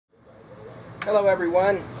Hello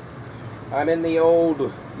everyone, I'm in the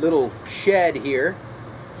old little shed here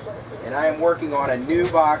and I am working on a new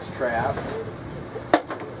box trap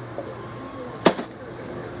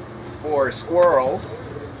for squirrels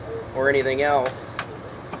or anything else.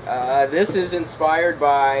 This is inspired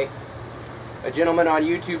by a gentleman on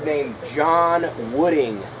YouTube named John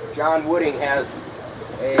Wooding. John Wooding has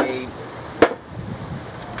a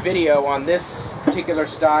video on this particular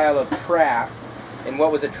style of trap, and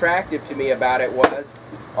what was attractive to me about it was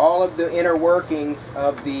all of the inner workings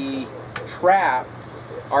of the trap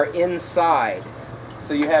are inside.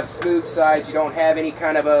 So you have smooth sides, you don't have any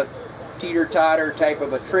kind of a teeter-totter type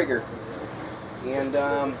of a trigger. And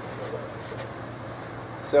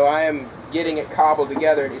so I am getting it cobbled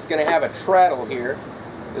together. It's going to have a treadle here.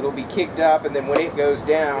 It'll be kicked up, and then when it goes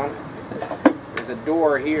down, there's a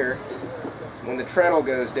door here. When the treadle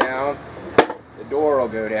goes down, the door will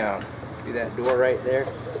go down. See that door right there?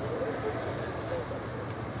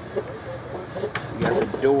 You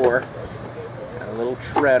got the door, got a little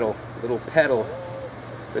treadle, little pedal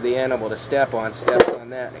for the animal to step on. Steps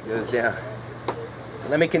on that and it goes down.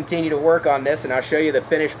 Let me continue to work on this and I'll show you the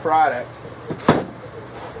finished product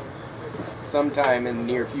sometime in the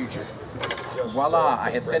near future. Voila,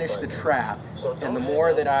 I have finished the trap, and the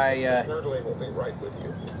more that I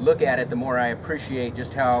look at it, the more I appreciate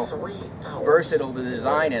just how versatile the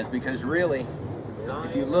design is, because really,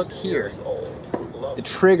 if you look here, the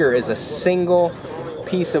trigger is a single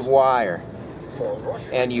piece of wire,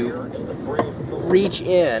 and you reach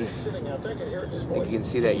in, I think you can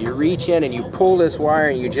see that, you reach in and you pull this wire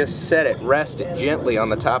and you just set it, rest it gently on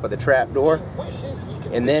the top of the trap door,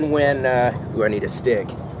 and then when, I need a stick,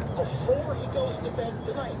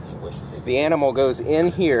 the animal goes in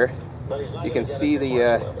here. You can see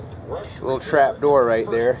the little trap door right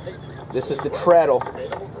there. This is the treadle.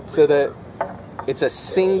 So that it's a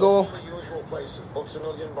single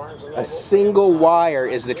wire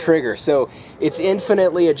is the trigger. So it's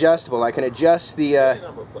infinitely adjustable. I can adjust the,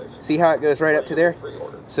 see how it goes right up to there?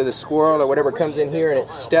 So the squirrel or whatever comes in here and it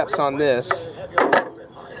steps on this,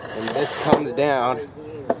 and this comes down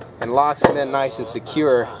and locks it in nice and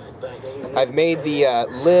secure. I've made the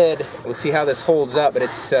lid, we'll see how this holds up, but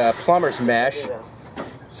it's plumber's mesh,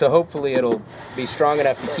 so hopefully it'll be strong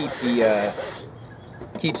enough to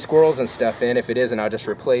keep squirrels and stuff in. If it isn't, I'll just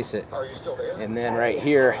replace it. And then right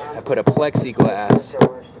here, I put a plexiglass,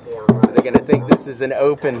 so they're going to think this is an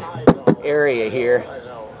open area here,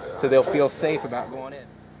 so they'll feel safe about going in.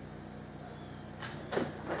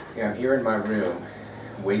 Yeah, I'm here in my room,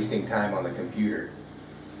 wasting time on the computer,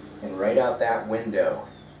 and right out that window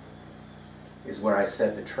is where I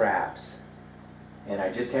set the traps. And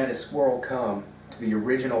I just had a squirrel come to the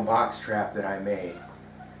original box trap that I made.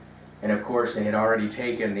 And of course they had already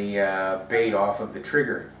taken the bait off of the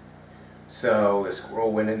trigger. So the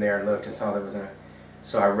squirrel went in there and looked and saw there was a...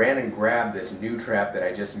 So I ran and grabbed this new trap that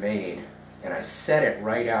I just made, and I set it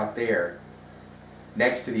right out there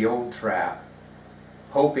next to the old trap,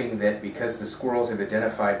 hoping that because the squirrels have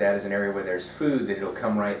identified that as an area where there's food, that it'll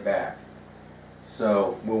come right back.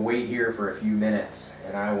 So we'll wait here for a few minutes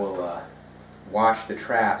and I will watch the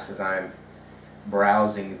traps as I'm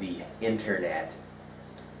browsing the internet.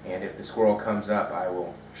 And if the squirrel comes up, I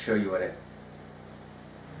will show you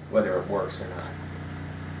whether it works or not.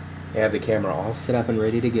 I have the camera all set up and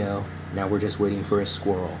ready to go. Now we're just waiting for a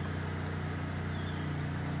squirrel.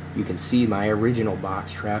 You can see my original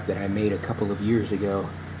box trap that I made a couple of years ago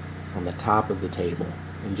on the top of the table.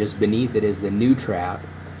 And just beneath it is the new trap,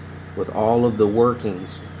 with all of the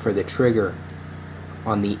workings for the trigger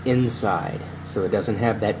on the inside, so it doesn't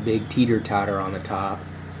have that big teeter-totter on the top,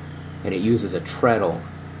 and it uses a treadle,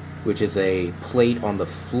 which is a plate on the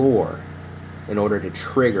floor in order to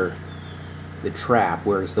trigger the trap,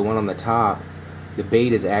 whereas the one on the top, the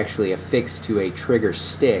bait is actually affixed to a trigger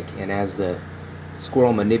stick, and as the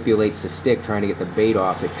squirrel manipulates the stick trying to get the bait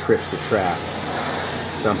off, it trips the trap.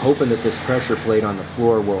 So I'm hoping that this pressure plate on the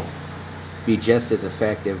floor will be just as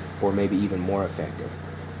effective, or maybe even more effective.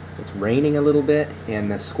 It's raining a little bit, and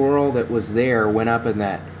the squirrel that was there went up in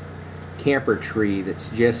that camper tree that's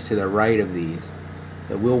just to the right of these.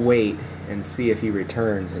 So we'll wait and see if he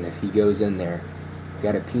returns, and if he goes in there.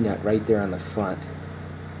 Got a peanut right there on the front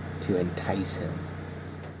to entice him.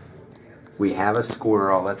 We have a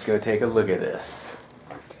squirrel. Let's go take a look at this.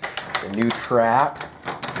 The new trap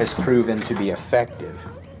has proven to be effective.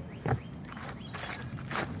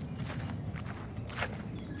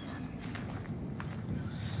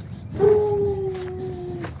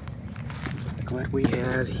 Look what we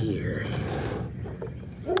have here.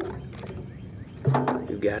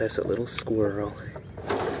 We've got us a little squirrel.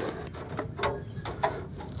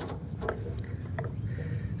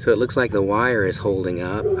 So it looks like the wire is holding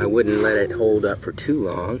up. I wouldn't let it hold up for too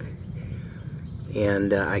long.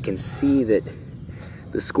 And I can see that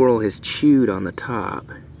the squirrel has chewed on the top.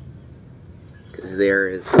 Because there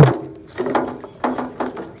is... I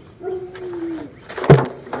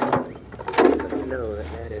know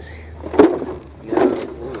that is... No,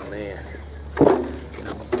 oh man.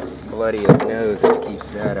 Bloody his nose if he keeps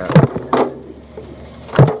that up.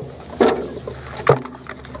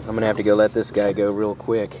 I'm gonna have to go let this guy go real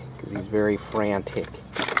quick because he's very frantic.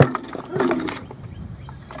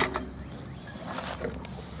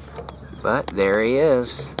 But there he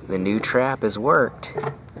is. The new trap has worked.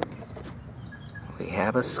 We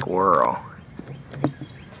have a squirrel.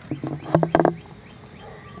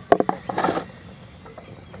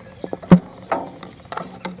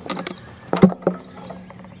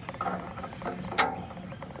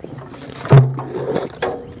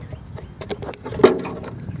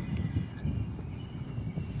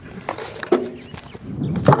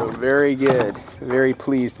 So very good. Very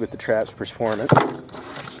pleased with the trap's performance.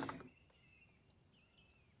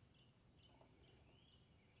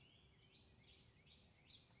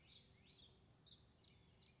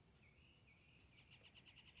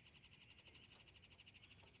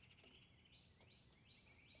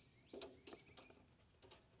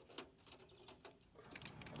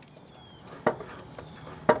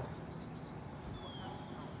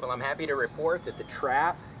 Well, I'm happy to report that the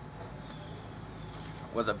trap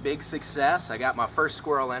was a big success. I got my first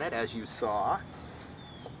squirrel in it, as you saw.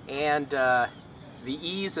 And the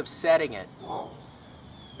ease of setting it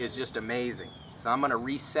is just amazing. So I'm going to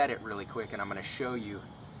reset it really quick and I'm going to show you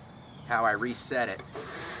how I reset it.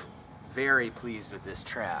 Very pleased with this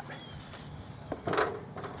trap.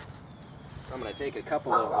 So I'm going to take a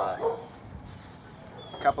couple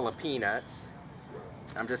of peanuts.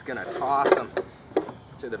 I'm just going to toss them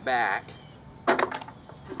to the back,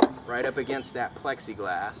 right up against that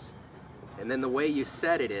plexiglass. And then the way you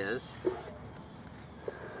set it is,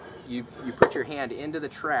 you put your hand into the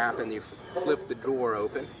trap and you flip the door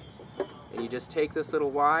open, and you just take this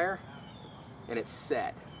little wire, and it's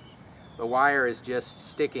set. The wire is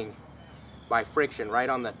just sticking by friction right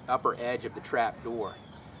on the upper edge of the trap door.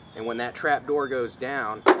 And when that trap door goes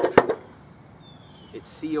down, it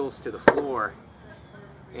seals to the floor,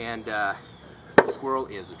 and the squirrel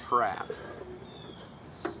is trapped.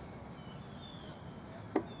 So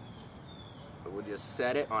we'll just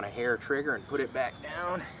set it on a hair trigger and put it back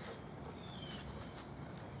down.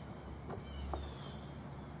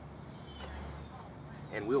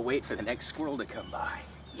 And we'll wait for the next squirrel to come by.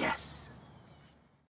 Yes!